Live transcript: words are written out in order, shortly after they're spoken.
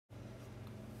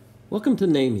Welcome to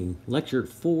Naming, Lecture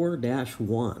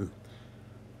 4-1.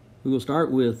 We will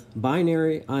start with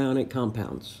binary ionic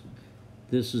compounds.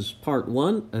 This is part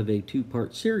 1 of a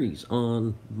 2-part series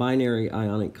on binary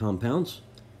ionic compounds,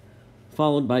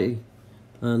 followed by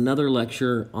another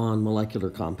lecture on molecular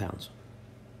compounds.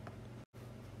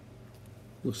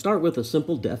 We'll start with a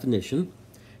simple definition,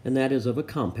 and that is of a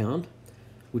compound,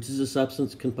 which is a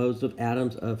substance composed of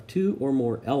atoms of 2 or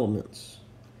more elements,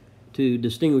 to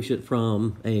distinguish it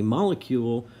from a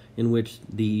molecule in which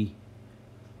the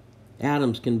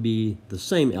atoms can be the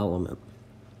same element.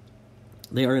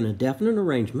 They are in a definite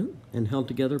arrangement and held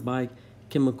together by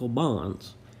chemical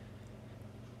bonds.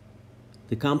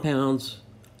 The compounds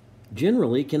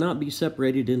generally cannot be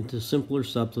separated into simpler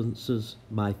substances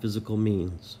by physical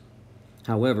means.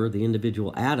 However, the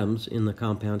individual atoms in the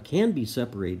compound can be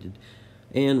separated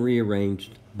and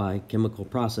rearranged by chemical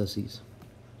processes.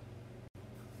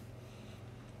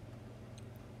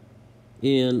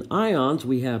 In ions,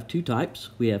 we have 2 types.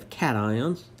 We have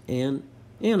cations and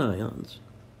anions.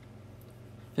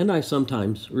 And I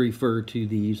sometimes refer to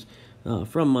these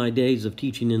from my days of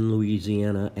teaching in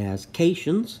Louisiana as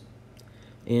cations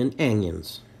and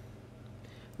anions.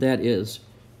 That is,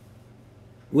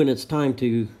 when it's time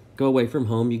to go away from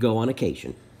home, you go on a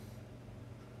cation.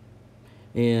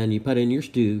 And you put in your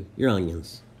stew, your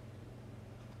onions.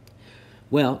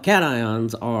 Well,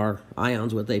 cations are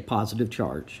ions with a positive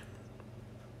charge.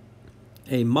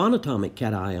 A monatomic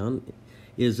cation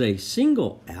is a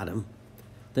single atom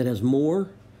that has more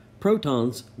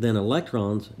protons than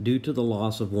electrons due to the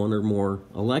loss of 1 or more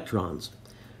electrons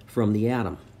from the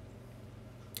atom.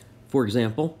 For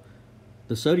example,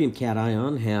 the sodium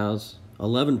cation has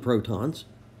 11 protons,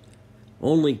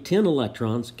 only 10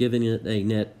 electrons, giving it a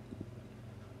net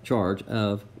charge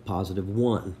of positive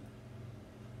 1.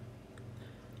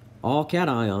 All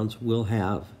cations will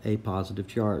have a positive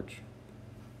charge,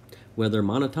 whether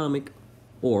monatomic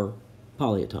or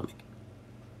polyatomic.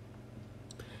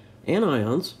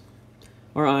 Anions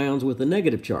are ions with a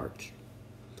negative charge.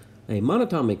 A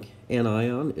monatomic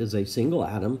anion is a single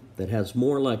atom that has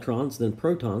more electrons than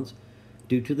protons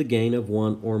due to the gain of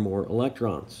 1 or more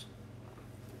electrons.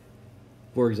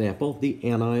 For example, the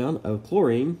anion of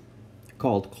chlorine,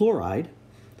 called chloride,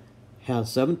 has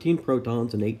 17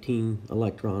 protons and 18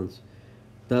 electrons,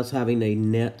 thus having a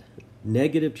net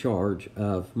negative charge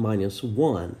of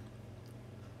 -1.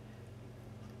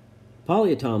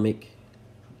 Polyatomic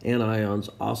anions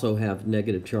also have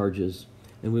negative charges,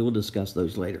 and we will discuss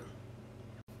those later.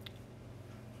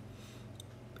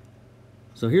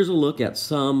 So here's a look at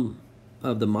some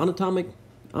of the monatomic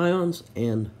ions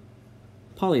and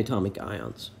polyatomic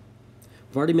ions.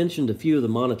 I've already mentioned a few of the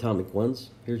monatomic ones.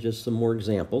 Here's just some more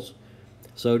examples: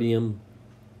 sodium,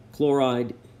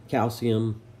 chloride,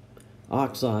 calcium,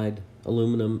 oxide,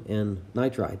 aluminum, and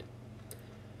nitride.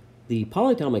 The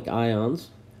polyatomic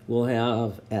ions will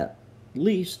have at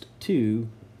least 2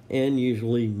 and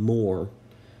usually more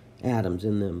atoms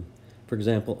in them. For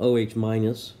example, OH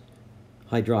minus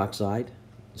hydroxide,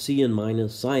 CN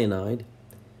minus cyanide,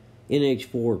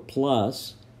 NH4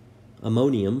 plus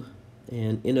ammonium,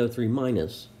 and NO3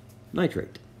 minus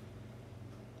nitrate.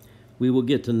 We will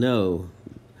get to know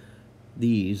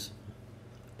these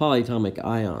polyatomic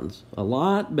ions a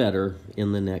lot better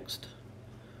in the next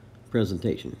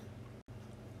presentation.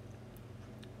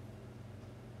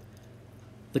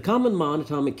 The common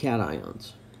monatomic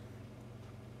cations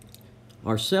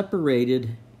are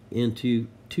separated into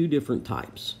 2 different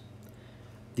types.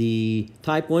 The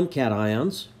type 1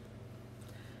 cations,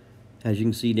 as you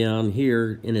can see down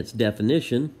here in its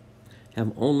definition,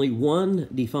 have only 1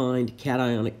 defined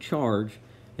cationic charge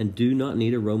and do not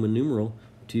need a Roman numeral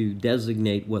to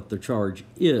designate what the charge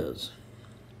is.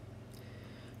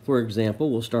 For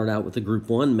example, we'll start out with the group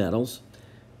 1 metals.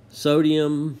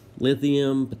 Sodium,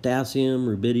 lithium, potassium,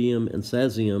 rubidium, and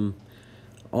cesium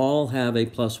all have a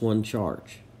 +1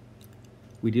 charge.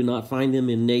 We do not find them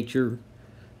in nature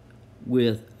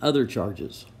with other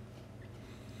charges.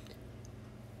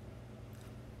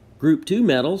 Group 2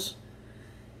 metals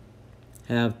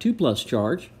have 2+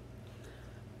 charge: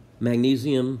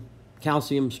 magnesium,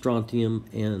 calcium, strontium,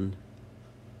 and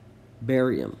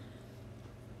barium.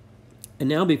 And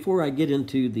now, before I get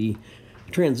into the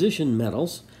transition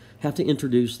metals, I have to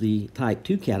introduce the type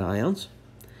 2 cations.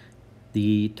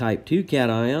 The type 2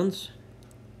 cations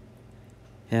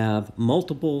have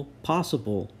multiple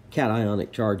possible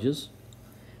cationic charges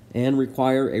and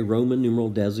require a Roman numeral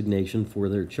designation for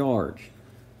their charge.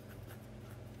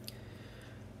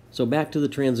 So back to the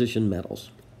transition metals.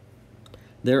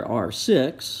 There are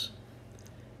 6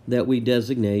 that we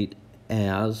designate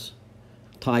as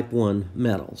type 1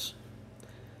 metals.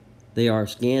 They are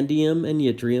scandium and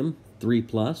yttrium,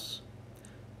 3+,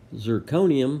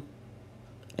 zirconium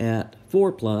at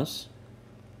 4+,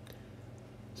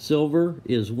 silver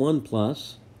is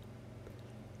 1+,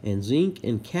 and zinc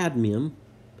and cadmium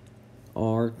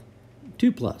are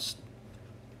 2+.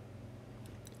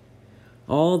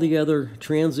 All the other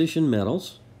transition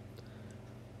metals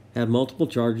have multiple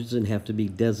charges and have to be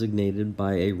designated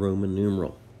by a Roman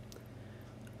numeral.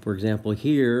 For example,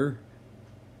 here,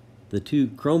 the two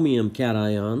chromium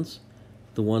cations,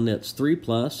 the one that's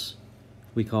 3+,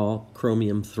 we call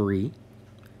chromium 3,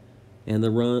 and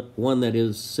the one that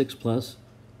is 6+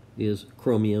 is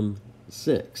chromium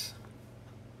 6.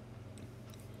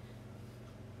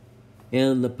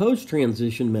 And the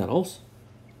post-transition metals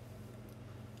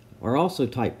are also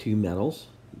type 2 metals.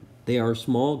 They are a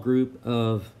small group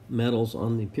of metals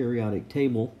on the periodic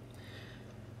table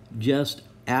just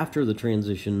after the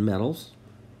transition metals.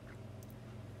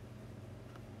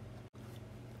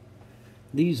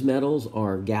 These metals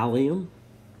are gallium,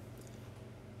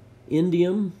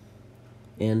 indium,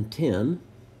 and tin,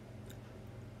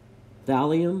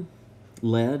 thallium,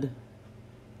 lead,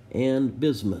 and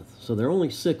bismuth. So there are only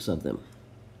 6 of them.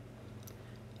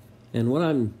 And what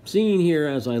I'm seeing here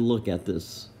as I look at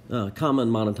this common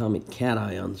monatomic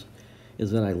cations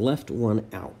is that I left one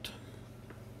out.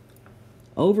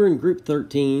 Over in group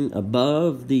 13,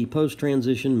 above the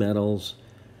post-transition metals,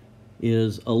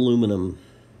 is aluminum.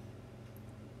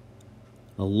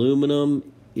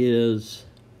 Aluminum is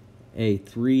a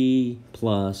 3+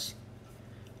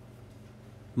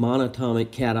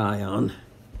 monatomic cation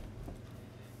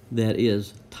that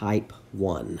is type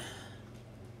 1.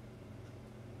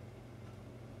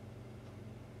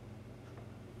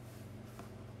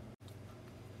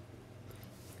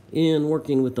 In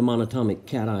working with the monatomic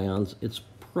cations, it's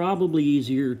probably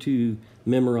easier to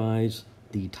memorize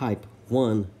the type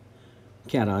 1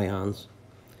 cations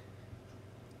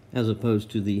as opposed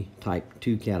to the type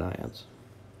 2 cations.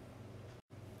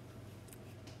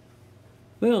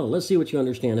 Well, let's see what you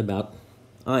understand about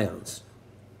ions.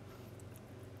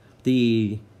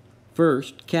 The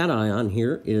first cation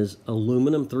here is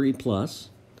aluminum 3+.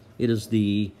 It is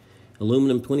the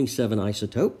aluminum 27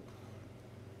 isotope.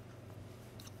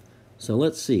 So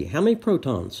let's see, how many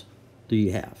protons do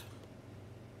you have?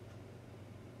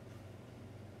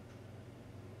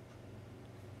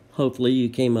 Hopefully you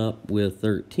came up with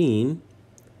 13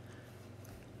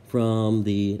 from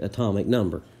the atomic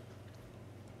number.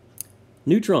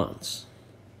 Neutrons.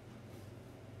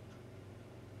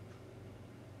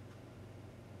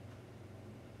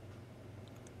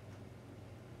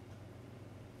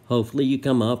 Hopefully you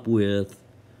come up with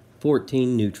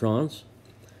 14 neutrons,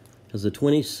 as the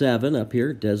 27 up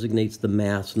here designates the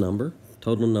mass number,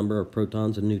 total number of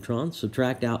protons and neutrons.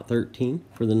 Subtract out 13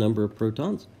 for the number of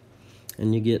protons,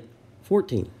 and you get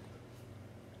 14.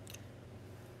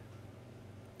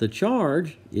 The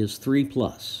charge is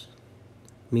 3+,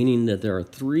 meaning that there are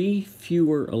 3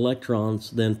 fewer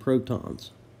electrons than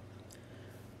protons.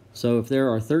 So if there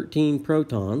are 13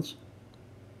 protons,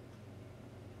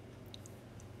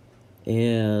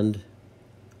 and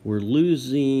we're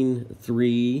losing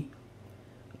 3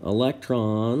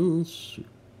 electrons,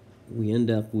 we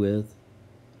end up with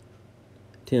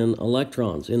 10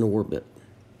 electrons in orbit.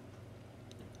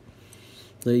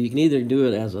 So you can either do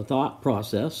it as a thought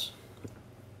process,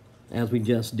 as we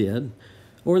just did,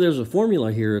 or there's a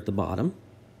formula here at the bottom.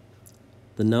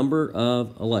 The number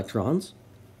of electrons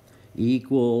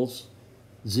equals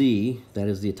Z, that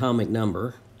is the atomic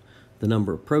number, the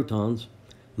number of protons,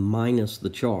 minus the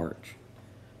charge.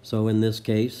 So in this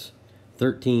case,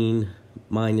 13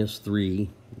 minus 3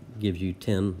 gives you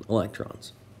 10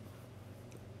 electrons.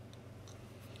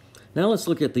 Now let's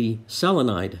look at the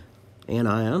selenide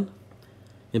anion,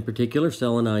 in particular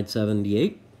selenide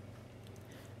 78.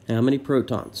 How many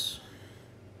protons?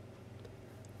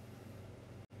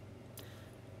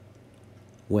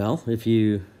 Well, if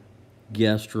you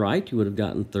guessed right, you would have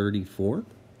gotten 34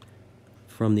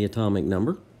 from the atomic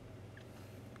number.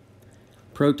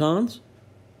 Protons?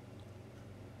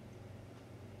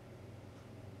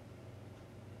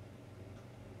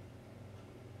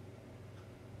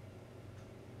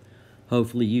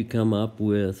 Hopefully you come up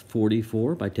with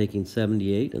 44 by taking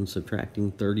 78 and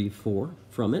subtracting 34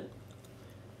 from it.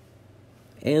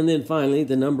 And then finally,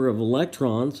 the number of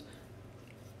electrons.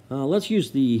 Let's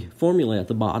use the formula at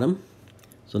the bottom.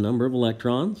 So number of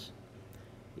electrons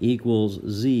equals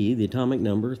Z, the atomic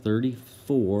number,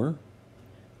 34,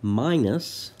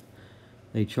 minus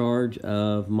a charge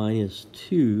of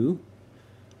 -2.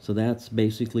 So that's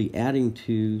basically adding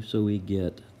 2, so we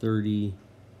get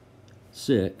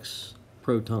 36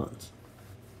 protons.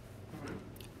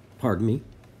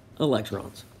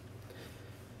 electrons.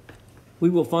 We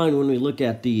will find when we look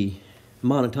at the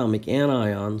monatomic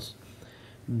anions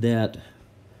that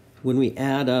when we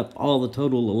add up all the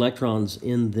total electrons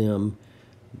in them,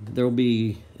 there will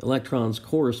be electrons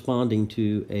corresponding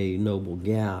to a noble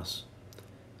gas.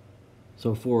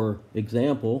 So for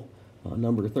example,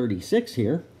 number 36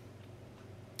 here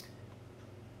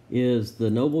is the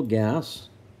noble gas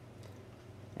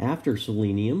after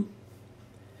selenium,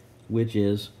 which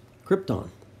is krypton.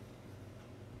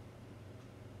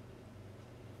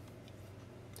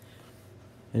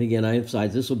 And again, I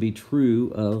emphasize this will be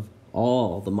true of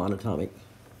all the monatomic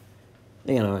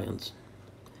anions.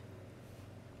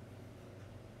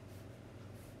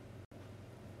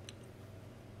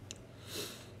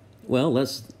 Well,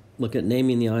 let's look at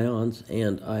naming the ions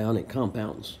and ionic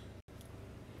compounds.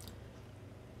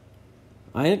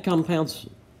 Ionic compounds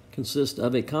consist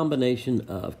of a combination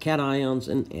of cations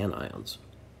and anions.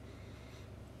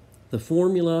 The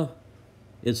formula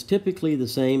is typically the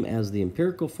same as the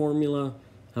empirical formula.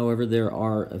 However, there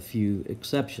are a few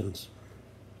exceptions.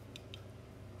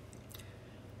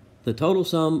 The total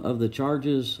sum of the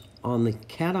charges on the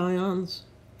cations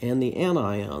and the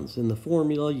anions in the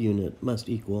formula unit must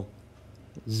equal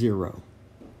 0.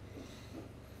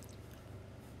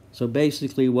 So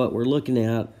basically what we're looking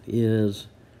at is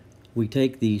we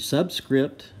take the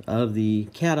subscript of the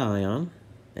cation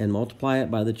and multiply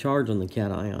it by the charge on the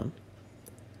cation,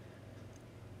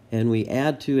 and we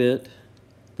add to it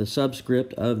the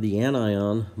subscript of the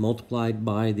anion multiplied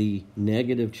by the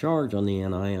negative charge on the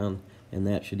anion, and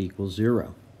that should equal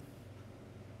 0.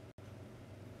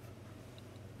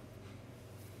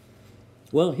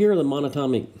 Well, here are the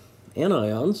monatomic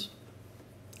anions.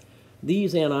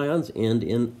 These anions end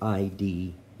in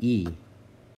IDE.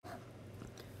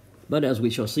 But as we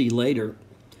shall see later,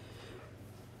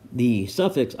 the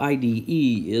suffix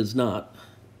IDE is not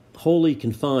wholly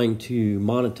confined to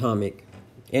monatomic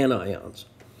anions.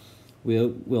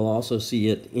 We'll also see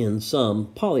it in some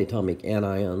polyatomic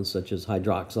anions such as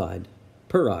hydroxide,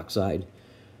 peroxide,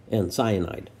 and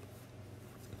cyanide.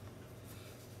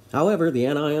 However, the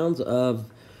anions of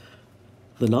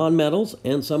the nonmetals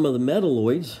and some of the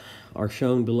metalloids are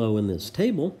shown below in this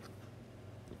table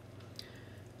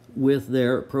with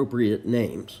their appropriate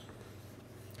names.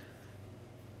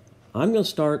 I'm going to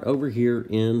start over here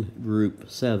in group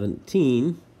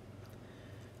 17.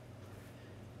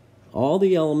 All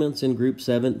the elements in group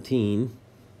 17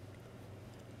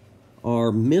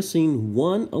 are missing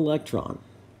one electron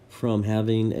from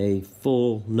having a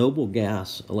full noble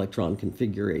gas electron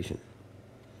configuration.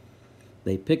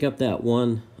 They pick up that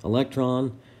one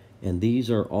electron, and these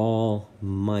are all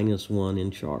 -1 in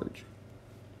charge.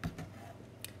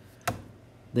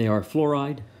 They are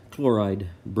fluoride, chloride,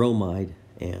 bromide,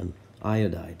 and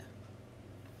iodide.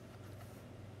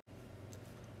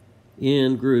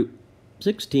 In group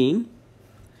 16,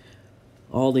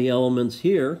 all the elements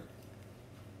here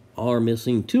are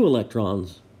missing 2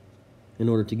 electrons in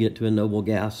order to get to a noble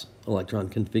gas electron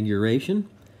configuration.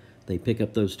 They pick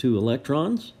up those 2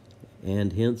 electrons,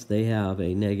 and hence they have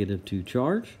a -2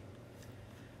 charge.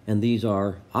 And these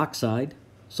are oxide,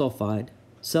 sulfide,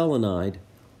 selenide,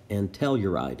 and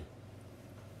telluride.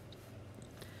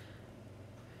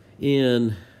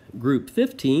 In group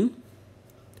 15,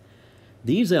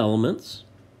 these elements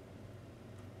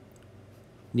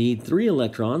need 3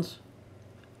 electrons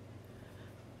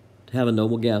to have a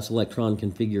noble gas electron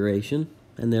configuration,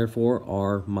 and therefore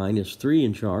are -3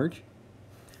 in charge.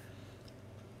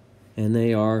 And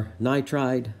they are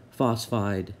nitride,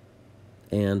 phosphide,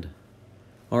 and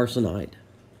arsenide.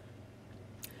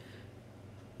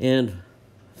 And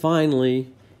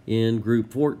finally, in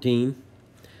group 14,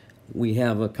 we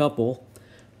have a couple.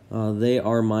 They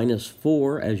are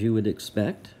 -4, as you would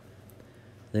expect.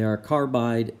 They are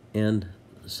carbide and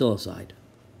silicide.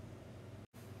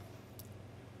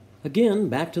 Again,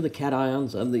 back to the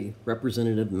cations of the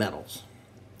representative metals.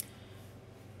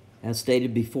 As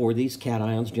stated before, these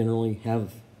cations generally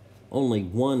have only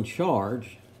one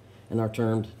charge and are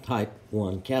termed type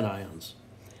 1 cations.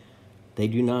 They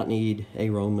do not need a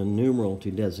Roman numeral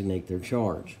to designate their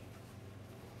charge.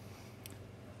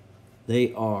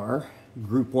 They are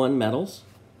group 1 metals: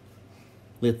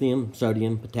 lithium,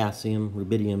 sodium, potassium,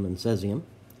 rubidium, and cesium.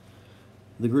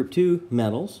 The group 2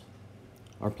 metals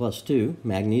are +2: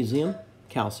 magnesium,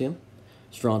 calcium,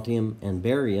 strontium, and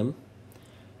barium.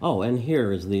 Oh, and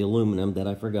here is the aluminum that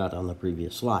I forgot on the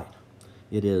previous slide.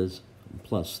 It is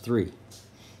 +3.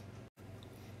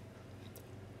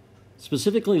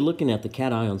 Specifically looking at the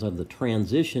cations of the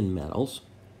transition metals,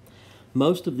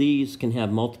 most of these can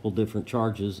have multiple different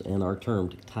charges and are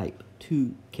termed type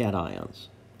 2 cations.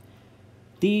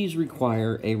 These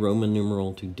require a Roman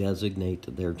numeral to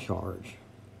designate their charge.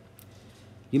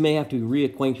 You may have to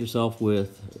reacquaint yourself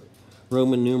with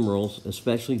Roman numerals,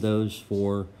 especially those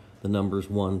for the numbers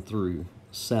 1 through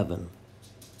 7.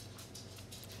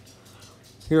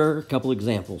 Here are a couple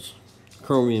examples.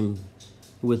 Chromium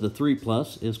with a 3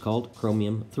 plus is called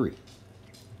chromium 3.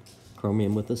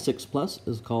 Chromium with a 6 plus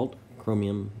is called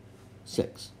chromium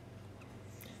 6.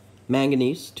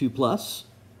 Manganese 2 plus,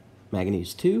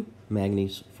 manganese 2,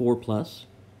 manganese 4 plus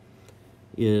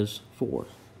is 4.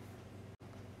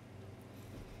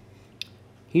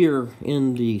 Here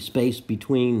in the space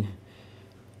between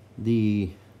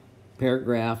the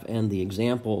paragraph and the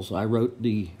examples, I wrote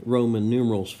the Roman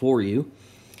numerals for you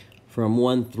from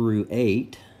 1 through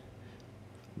 8.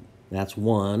 That's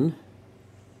 1,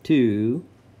 2,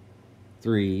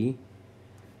 3,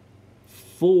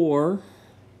 4,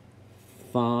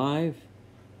 5,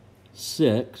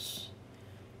 6,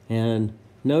 and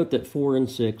note that 4 and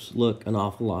 6 look an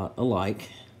awful lot alike,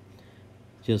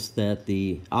 just that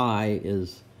the I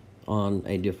is on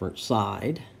a different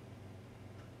side.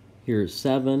 Here's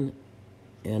 7,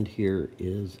 and here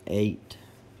is 8.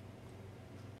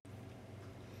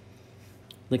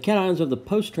 The cations of the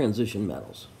post-transition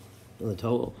metals. I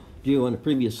told you on the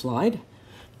previous slide,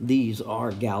 these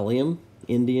are gallium,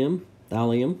 indium,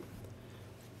 thallium,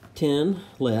 tin,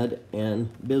 lead, and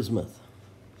bismuth.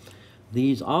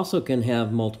 These also can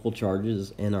have multiple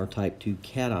charges and are type 2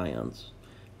 cations,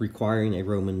 requiring a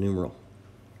Roman numeral.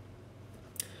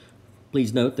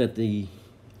 Please note that the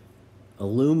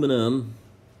aluminum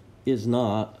is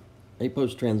not a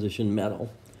post-transition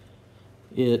metal.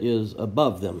 It is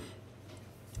above them.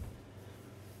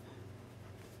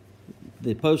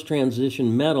 The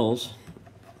post-transition metals,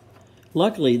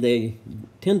 luckily they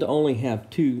tend to only have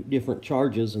 2 different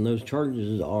charges, and those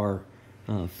charges are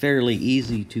fairly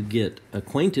easy to get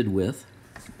acquainted with.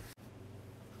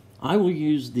 I will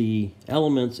use the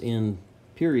elements in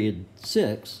period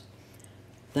 6,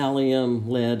 thallium,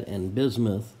 lead, and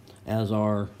bismuth, as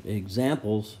our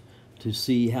examples to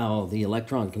see how the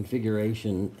electron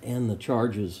configuration and the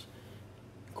charges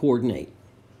coordinate.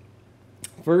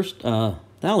 First,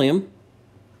 thallium.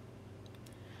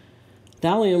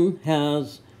 Thallium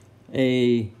has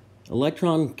an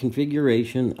electron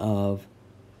configuration of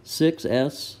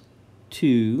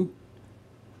 6s2,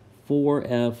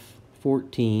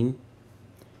 4f14,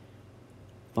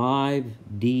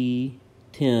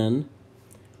 5d10,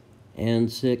 and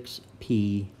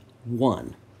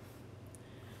 6p1.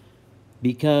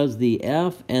 Because the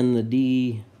F and the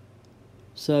D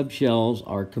subshells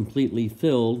are completely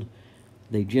filled,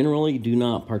 they generally do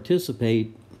not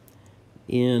participate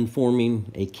in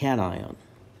forming a cation.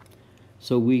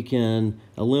 So we can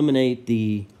eliminate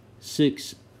the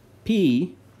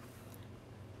 6p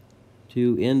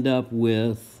to end up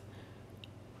with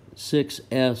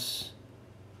 6s2,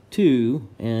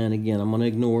 and again I'm going to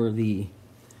ignore the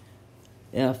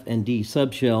F and D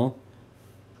subshell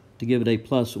to give it a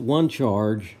 +1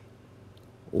 charge,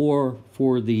 or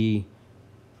for the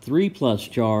 3 plus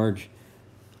charge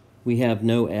we have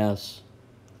no S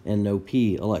and no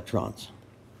P electrons.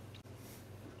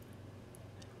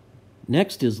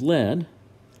 Next is lead.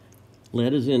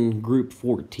 Lead is in group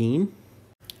 14.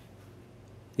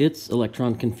 Its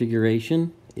electron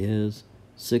configuration is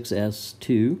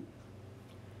 6s2,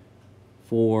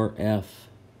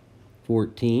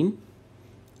 4f14,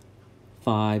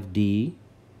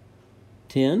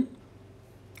 5d10,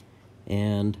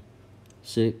 and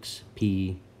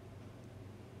 6p2.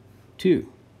 To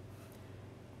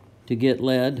get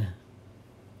lead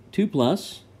 2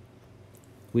 plus,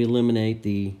 we eliminate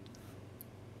the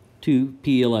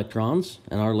 2p electrons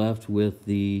and are left with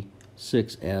the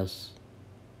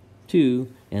 6s2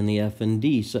 and the F and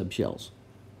D subshells.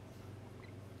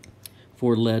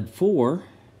 For lead 4,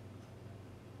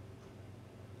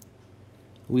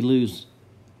 we lose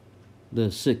the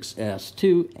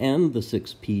 6s2 and the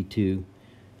 6p2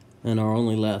 and are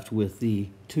only left with the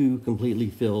 2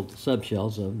 completely filled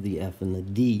subshells of the F and the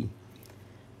D.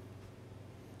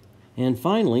 And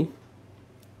finally,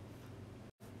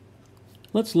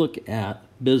 let's look at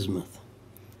bismuth.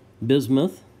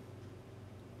 Bismuth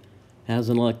has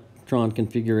an electron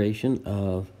configuration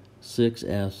of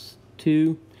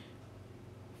 6s2,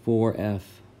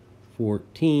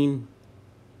 4f14,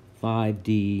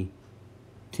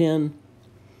 5d10,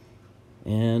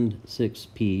 and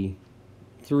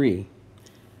 6p3.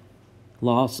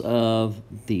 Loss of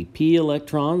the p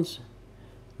electrons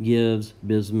gives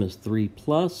bismuth 3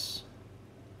 plus,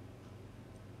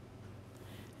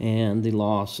 and the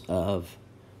loss of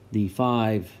the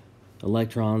 5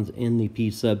 electrons in the p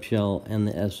subshell and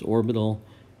the s orbital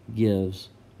gives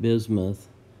bismuth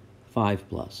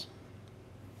 5+.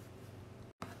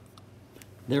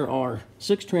 There are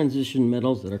 6 transition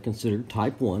metals that are considered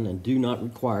type 1 and do not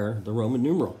require the Roman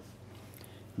numeral.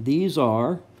 These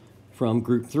are from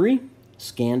group 3,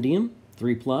 scandium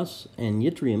 3+, and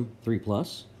yttrium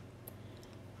 3+.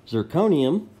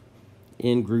 Zirconium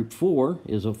in group 4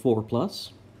 is a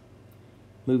 4+.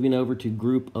 Moving over to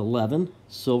group 11,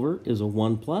 silver is a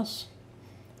 1+.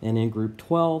 And in group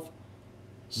 12,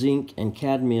 zinc and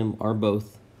cadmium are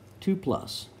both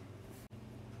 2+.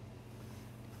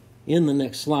 In the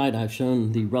next slide, I've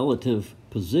shown the relative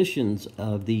positions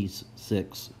of these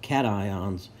 6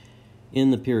 cations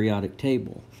in the periodic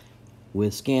table,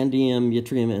 with scandium,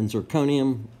 yttrium, and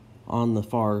zirconium on the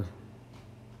far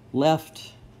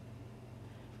left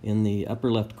in the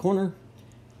upper left corner,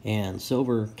 and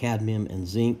silver, cadmium, and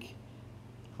zinc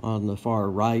on the far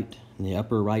right in the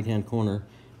upper right-hand corner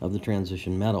of the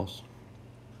transition metals.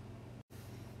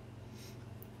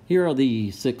 Here are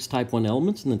the 6 type 1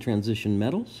 elements in the transition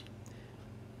metals.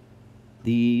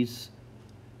 These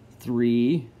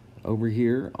 3 over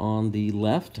here on the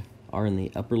left are in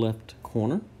the upper left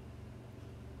corner,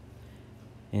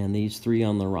 and these 3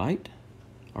 on the right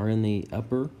are in the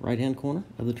upper right-hand corner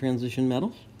of the transition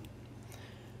metals.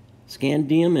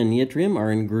 Scandium and yttrium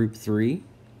are in group 3.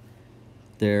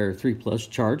 Their 3+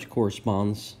 charge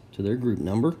corresponds to their group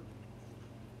number.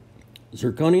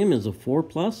 Zirconium is a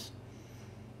 4+.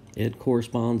 It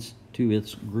corresponds to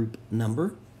its group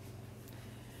number.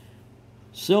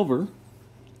 Silver,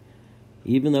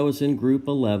 even though it's in group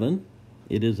 11,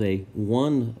 it is a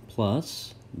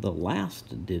 1+, the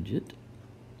last digit.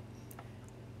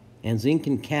 And zinc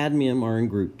and cadmium are in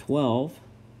group 12.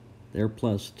 They're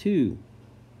 +2,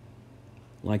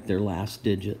 like their last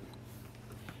digit.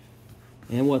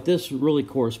 And what this really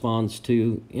corresponds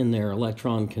to in their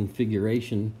electron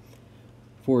configuration,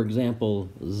 for example,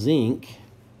 zinc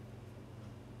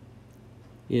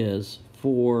is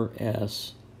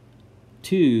 4s2,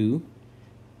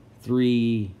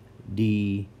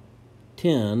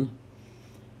 3d10,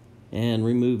 and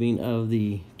removing of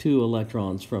the 2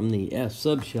 electrons from the s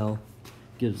subshell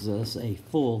gives us a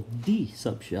full d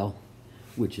subshell,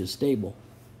 which is stable.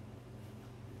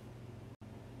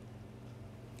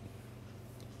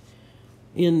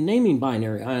 In naming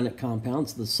binary ionic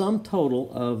compounds, the sum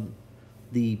total of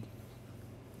the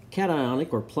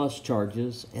cationic or plus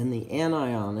charges and the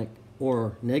anionic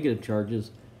or negative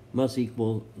charges must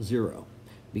equal 0,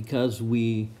 because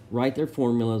we write their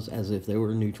formulas as if they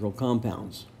were neutral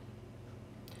compounds.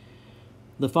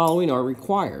 The following are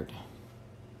required.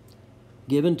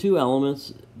 Given 2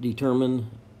 elements, determine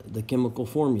the chemical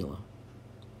formula.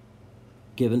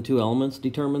 Given 2 elements,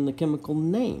 determine the chemical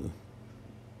name.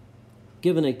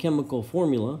 Given a chemical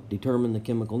formula, determine the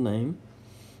chemical name.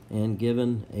 And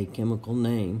given a chemical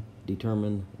name,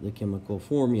 determine the chemical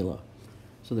formula.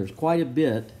 So there's quite a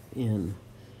bit in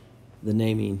the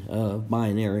naming of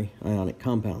binary ionic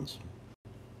compounds.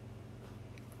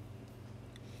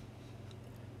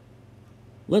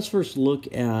 Let's first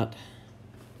look at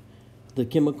the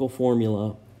chemical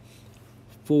formula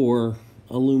for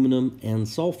aluminum and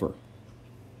sulfur.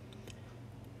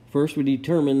 First, we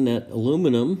determine that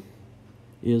aluminum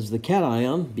is the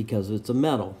cation because it's a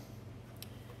metal.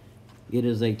 It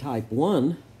is a type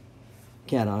 1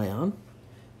 cation,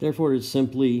 therefore it's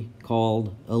simply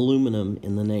called aluminum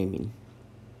in the naming.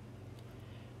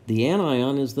 The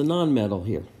anion is the nonmetal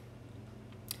here.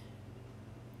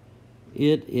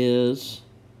 It is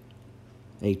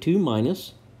a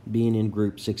 2-, being in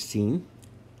group 16,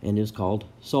 and is called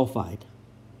sulfide.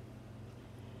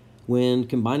 When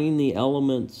combining the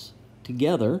elements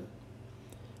together,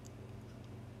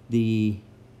 the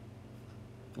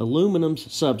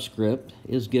aluminum's subscript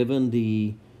is given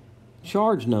the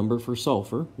charge number for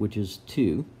sulfur, which is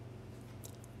 2,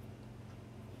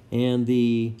 and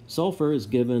the sulfur is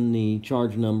given the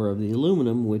charge number of the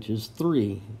aluminum, which is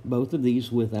 3, both of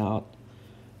these without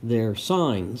their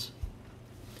signs.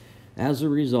 As a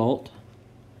result,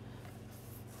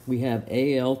 we have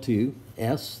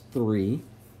Al2S3.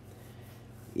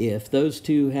 If those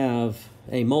two have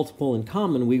a multiple in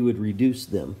common, we would reduce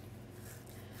them.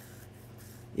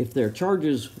 If their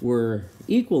charges were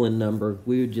equal in number,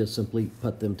 we would just simply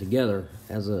put them together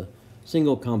as a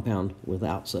single compound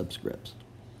without subscripts.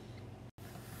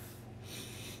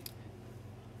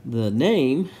 The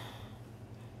name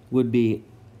would be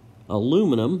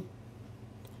aluminum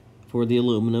for the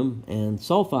aluminum and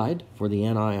sulfide for the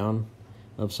anion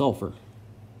of sulfur.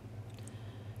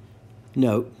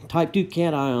 Note, type 2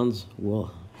 cations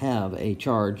will have a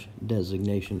charge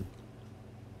designation.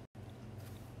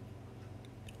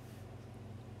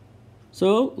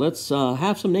 So let's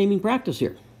have some naming practice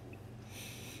here.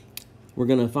 We're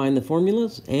going to find the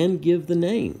formulas and give the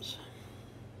names.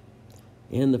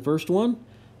 And the first one,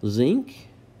 zinc,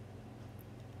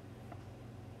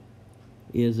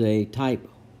 is a type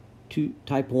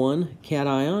 1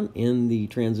 cation in the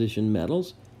transition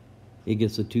metals. It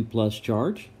gets a 2+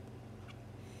 charge.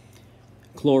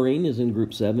 Chlorine is in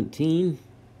group 17.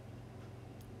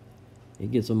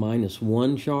 It gets a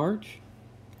 -1 charge.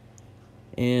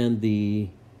 And the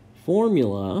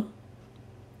formula,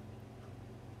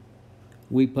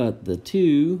 we put the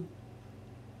 2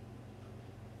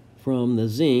 from the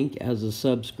zinc as a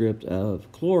subscript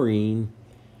of chlorine,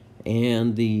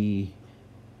 and the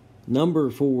number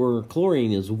for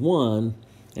chlorine is 1,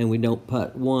 and we don't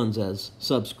put 1s as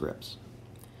subscripts.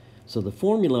 So the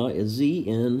formula is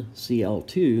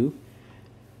ZnCl2,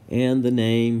 and the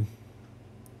name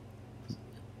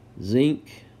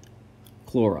zinc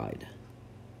chloride.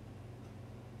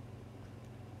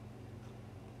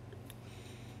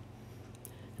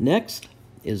 Next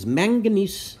is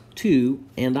manganese 2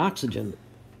 and oxygen.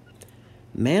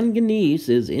 Manganese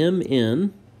is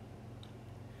Mn.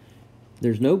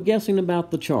 There's no guessing about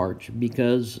the charge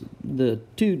because the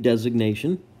 2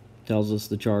 designation tells us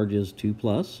the charge is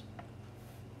 2+.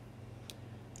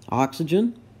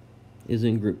 Oxygen is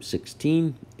in group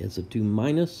 16. It's a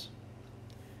 2-.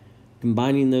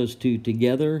 Combining those two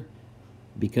together,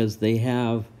 because they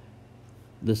have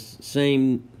the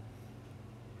same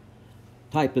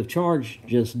type of charge,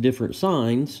 just different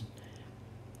signs,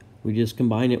 we just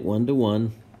combine it 1 to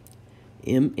 1.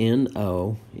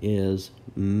 MnO is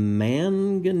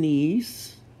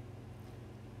manganese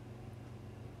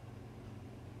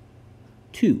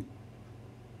 2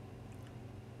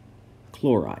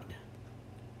 chloride.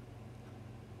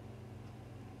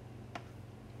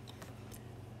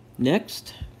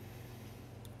 Next,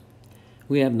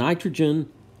 we have nitrogen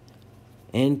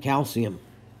and calcium.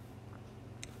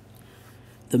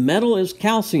 The metal is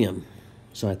calcium,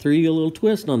 so I threw you a little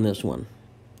twist on this one.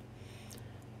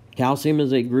 Calcium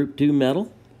is a group 2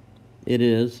 metal. It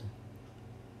is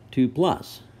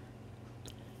 2+.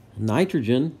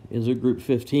 Nitrogen is a group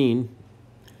 15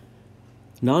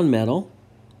 nonmetal.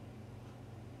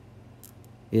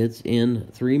 It's in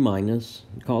 3-,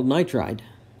 called nitride.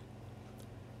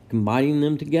 Combining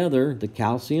them together, the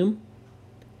calcium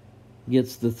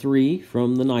gets the 3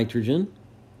 from the nitrogen.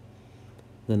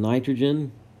 The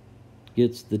nitrogen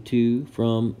gets the 2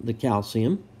 from the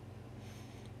calcium.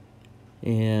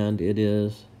 And it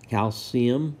is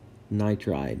calcium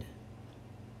nitride.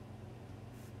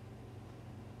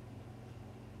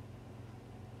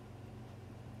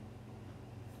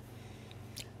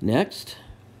 Next,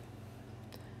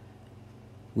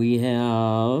 we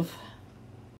have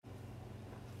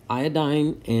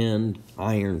iodine and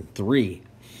iron 3.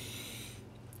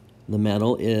 The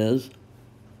metal is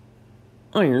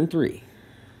iron 3.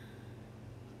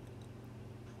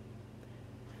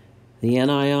 The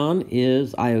anion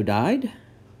is iodide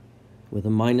with a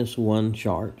 -1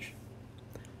 charge.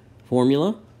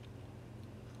 Formula,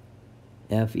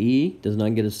 Fe does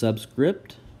not get a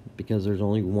subscript because there's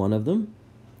only one of them.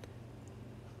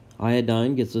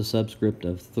 Iodine gets a subscript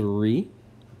of 3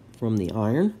 from the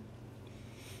iron,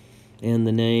 and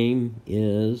the name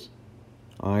is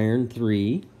iron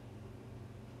 3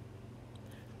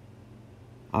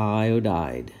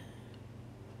 iodide.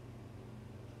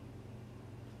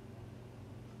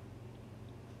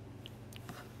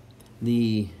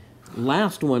 The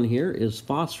last one here is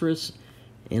phosphorus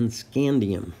and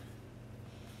scandium.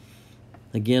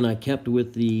 Again, I kept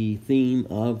with the theme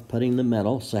of putting the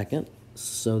metal second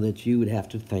so that you would have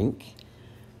to think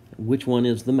which one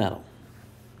is the metal.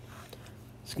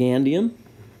 Scandium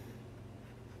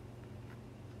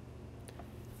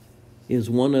is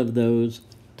one of those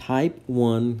type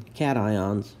 1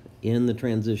 cations in the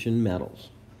transition metals.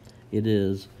 It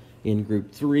is in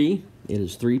group 3. It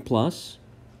is 3+.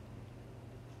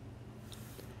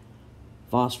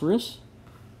 Phosphorus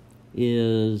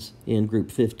is in group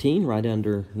 15, right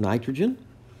under nitrogen.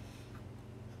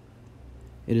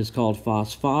 It is called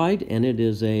phosphide, and it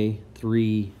is a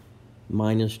 3-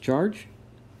 charge.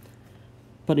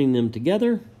 Putting them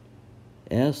together,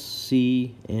 S,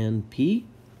 C, and P.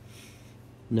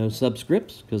 No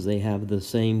subscripts because they have the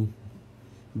same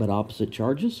but opposite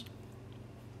charges.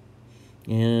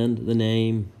 And the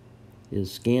name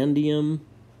is scandium.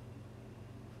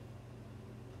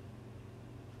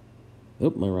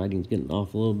 Oh, my writing's getting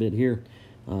off a little bit here.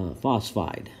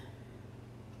 Phosphide.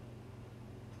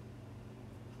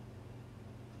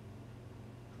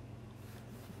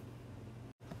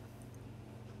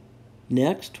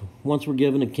 Next, once we're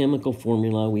given a chemical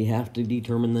formula, we have to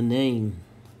determine the name.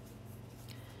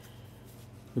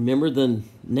 Remember, the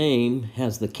name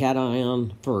has the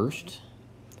cation first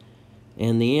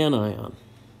and the anion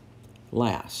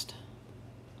last.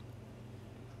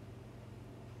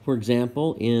 For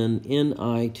example, in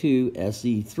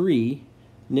Ni2Se3,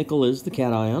 nickel is the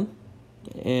cation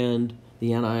and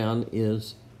the anion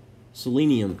is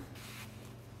selenium.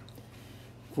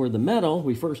 For the metal,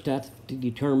 we first have to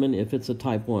determine if it's a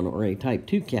type 1 or a type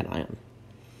 2 cation.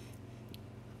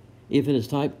 If it is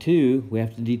type 2, we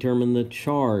have to determine the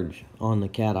charge on the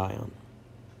cation.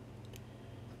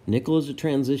 Nickel is a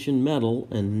transition metal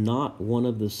and not one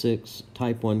of the 6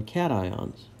 type 1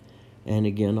 cations. And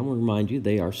again, I'm going to remind you,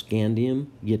 they are scandium,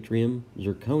 yttrium,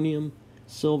 zirconium,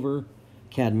 silver,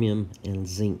 cadmium, and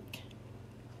zinc.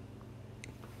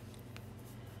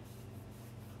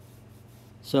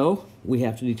 So, we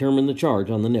have to determine the charge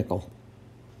on the nickel.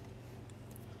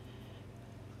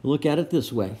 Look at it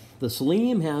this way. The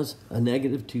selenium has a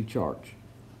 -2 charge.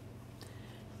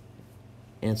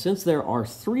 And since there are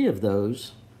 3 of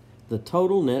those, the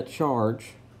total net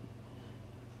charge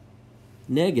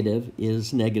negative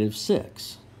is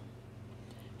 -6.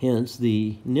 Hence,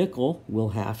 the nickel will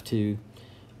have to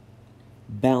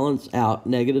balance out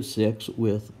 -6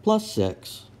 with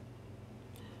 +6.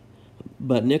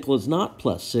 But nickel is not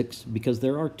 +6 because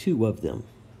there are 2 of them.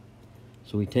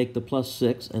 So we take the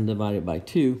 +6 and divide it by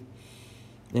 2,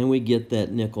 and we get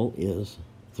that nickel is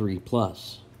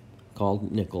 3+,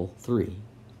 called nickel 3.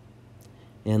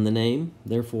 And the name,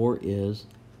 therefore, is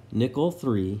nickel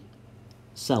 3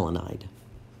 selenide.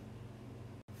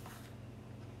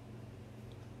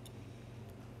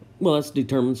 Well, let's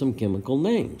determine some chemical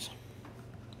names.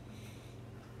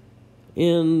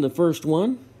 In the first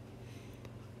one,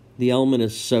 the element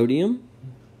is sodium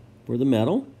for the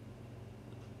metal.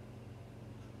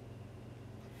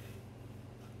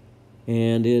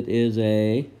 And it is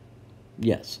a,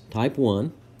 yes, type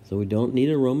 1, so we don't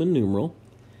need a Roman numeral.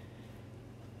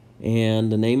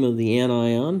 And the name of the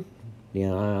anion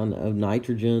of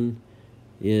nitrogen,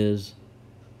 is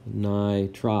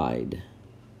nitride.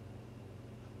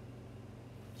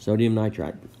 Sodium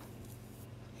nitride.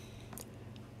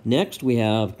 Next, we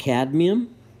have cadmium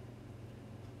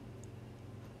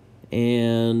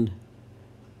and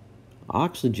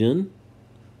oxygen,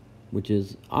 which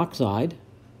is oxide.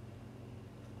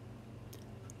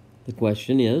 The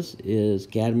question is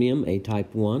cadmium a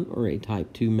type 1 or a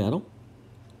type 2 metal?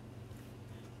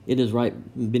 It is right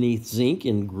beneath zinc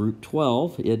in group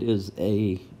 12. It is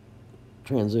a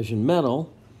transition metal.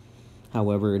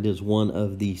 However, it is one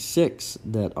of the 6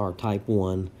 that are type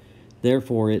 1.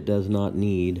 Therefore, it does not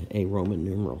need a Roman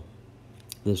numeral.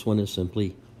 This one is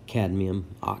simply cadmium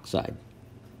oxide.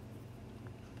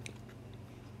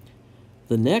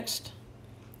 The next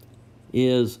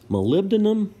is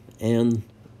molybdenum and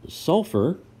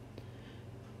sulfur.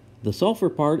 The sulfur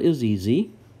part is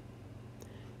easy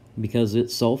because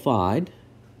it's sulfide.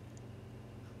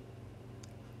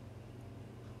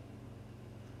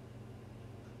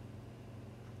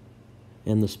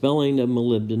 And the spelling of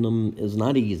molybdenum is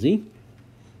not easy.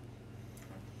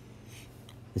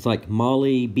 It's like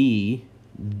Molly B.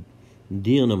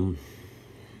 Denum.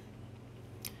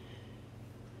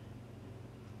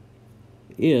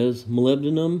 Is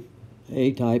molybdenum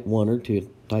a type 1 or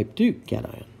type 2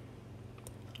 cation?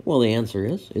 Well, the answer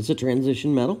is it's a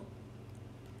transition metal.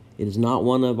 It is not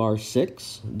one of our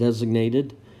 6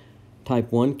 designated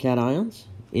type 1 cations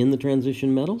in the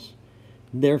transition metals.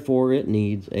 Therefore, it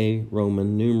needs a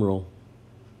Roman numeral.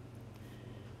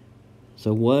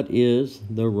 So what is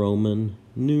the Roman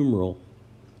numeral?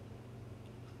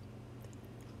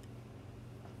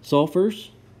 Sulfurs,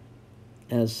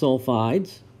 as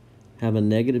sulfides, have a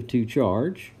 -2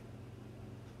 charge,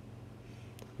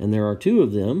 and there are 2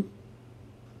 of them,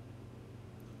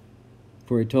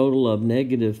 for a total of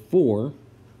 -4.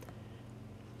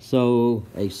 So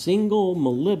a single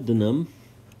molybdenum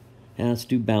has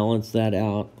to balance that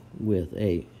out with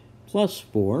a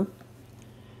 +4.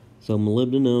 So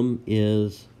molybdenum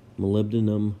is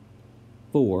molybdenum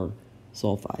 4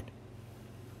 sulfide.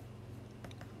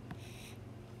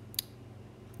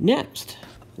 Next,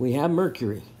 we have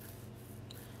mercury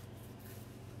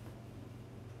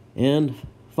and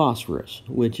phosphorus,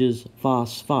 which is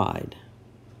phosphide.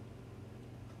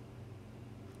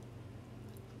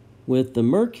 With the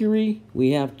mercury,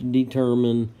 we have to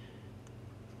determine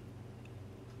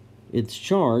its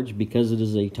charge because it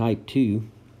is a type 2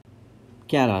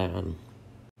 cation.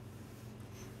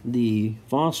 The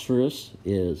phosphorus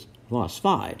is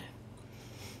phosphide.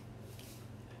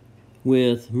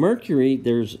 With mercury,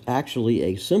 there's actually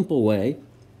a simple way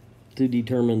to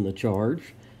determine the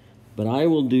charge, but I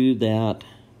will do that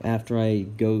after I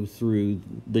go through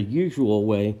the usual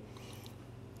way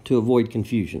to avoid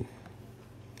confusion.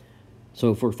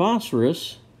 So for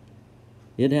phosphorus,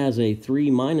 it has a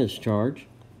 3- charge.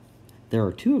 There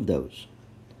are 2 of those.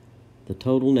 The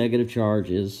total negative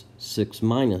charge is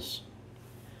 6-.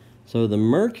 So the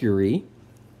mercury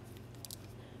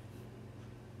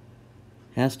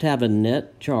has to have a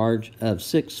net charge of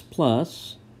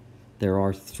 6+. There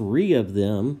are 3 of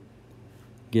them,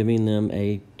 giving them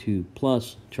a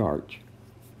 2+ charge.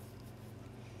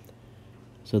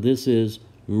 So this is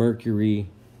mercury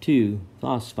 2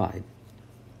 phosphide.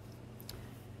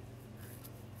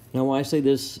 Now, why I say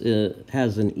this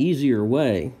has an easier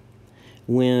way,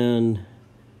 when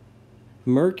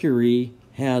mercury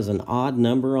has an odd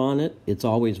number on it, it's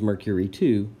always mercury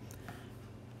 2,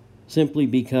 simply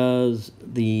because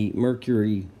the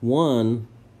mercury 1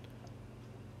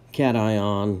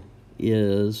 cation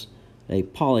is a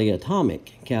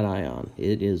polyatomic cation.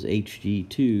 It is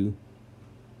Hg2,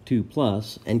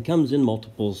 2+, and comes in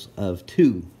multiples of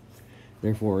 2.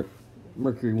 Therefore,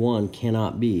 mercury 1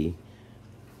 cannot be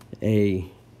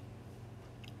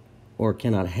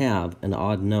cannot have an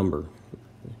odd number.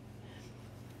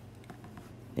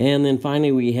 And then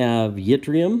finally we have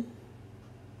yttrium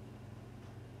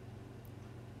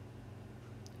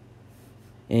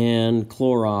and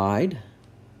chloride.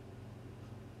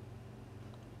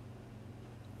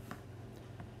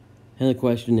 And the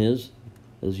question is,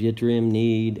 does yttrium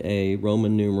need a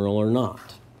Roman numeral or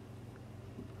not?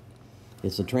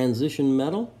 It's a transition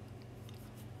metal,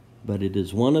 but it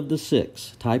is one of the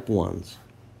 6 type 1s.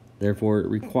 Therefore, it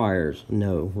requires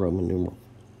no Roman numeral.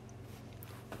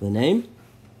 The name?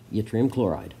 Yttrium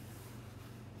chloride.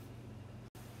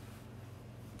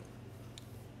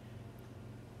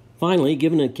 Finally,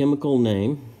 given a chemical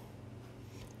name,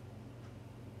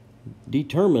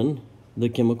 determine the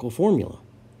chemical formula.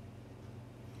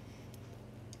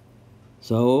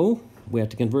 So, we have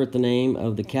to convert the name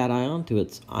of the cation to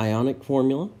its ionic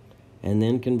formula, and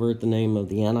then convert the name of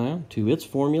the anion to its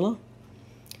formula,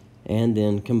 and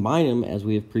then combine them as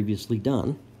we have previously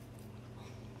done.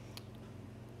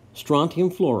 Strontium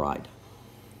fluoride.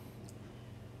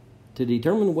 To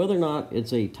determine whether or not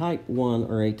it's a type 1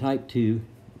 or a type 2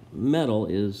 metal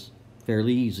is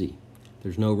fairly easy.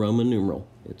 There's no Roman numeral.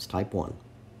 It's type 1.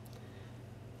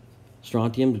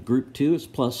 Strontium group 2 is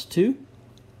 +2.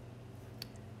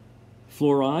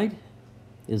 Fluoride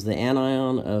is the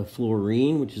anion of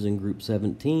fluorine, which is in group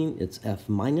 17. It's F-.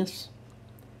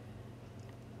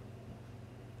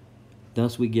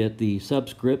 Thus we get the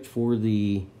subscript for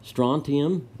the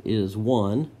strontium is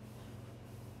 1,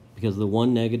 because of the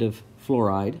 1-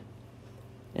 fluoride,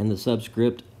 and the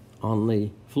subscript on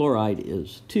the fluoride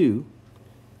is 2,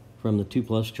 from the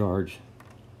 2+ charge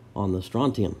on the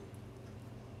strontium.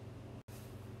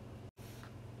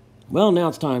 Well, now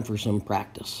it's time for some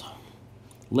practice.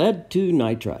 Lead 2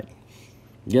 nitride.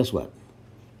 Guess what?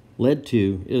 Lead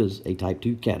 2 is a type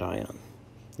 2 cation.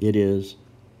 It is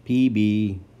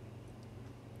Pb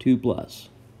 2+.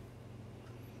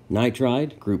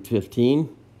 Nitride, group 15,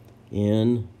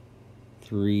 N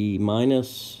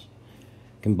 3-.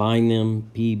 Combine them,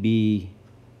 Pb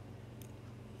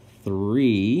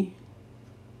 3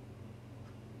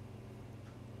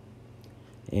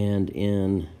 and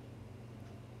N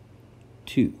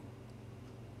 2.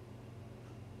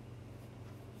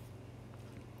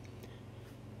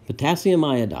 Potassium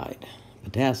iodide,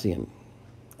 potassium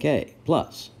K+,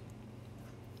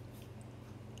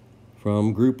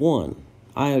 from group 1,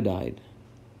 iodide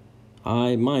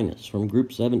I- from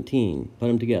group 17, put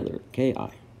them together, Ki.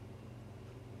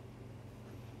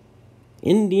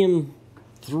 Indium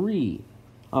 3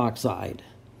 oxide,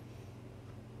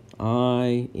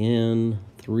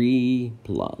 In3+,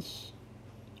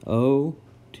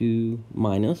 O2-.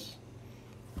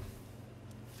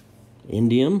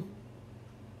 Indium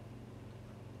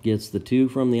gets the 2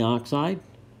 from the oxide.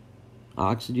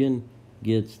 Oxygen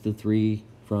gets the 3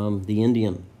 from the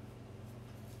indium.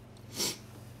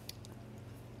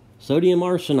 Sodium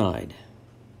arsenide,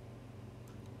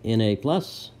 Na+.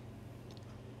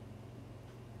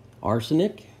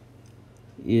 Arsenic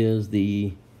is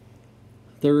the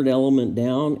 3rd element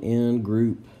down in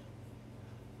group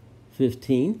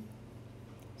 15.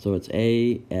 So it's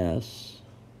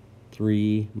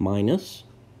As3-.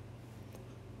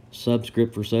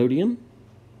 Subscript for sodium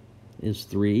is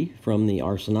 3 from the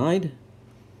arsenide,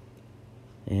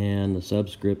 and the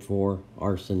subscript for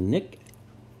arsenic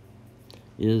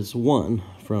is 1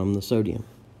 from the sodium.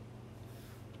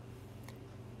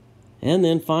 And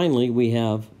then finally we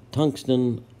have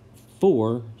tungsten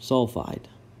 4 sulfide.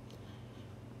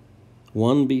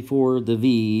 1 before the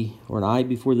V, or an I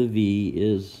before the V,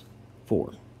 is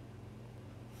 4.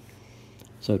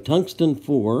 So tungsten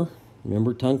 4,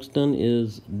 remember tungsten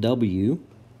is W,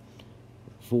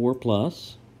 4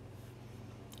 plus,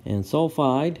 and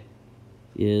sulfide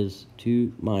is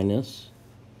 2 minus.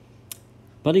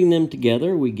 Putting them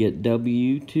together, we get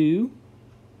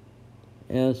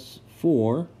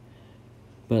W2S4,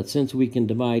 but since we can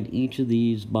divide each of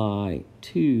these by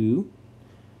 2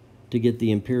 to get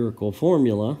the empirical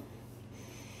formula,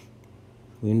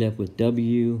 we end up with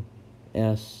WS2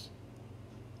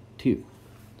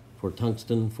 for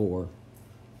tungsten 4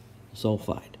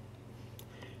 sulfide.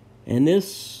 And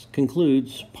this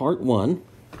concludes part 1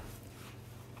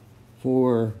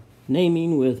 for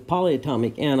naming with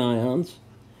polyatomic anions.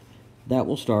 That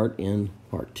will start in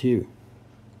part 2.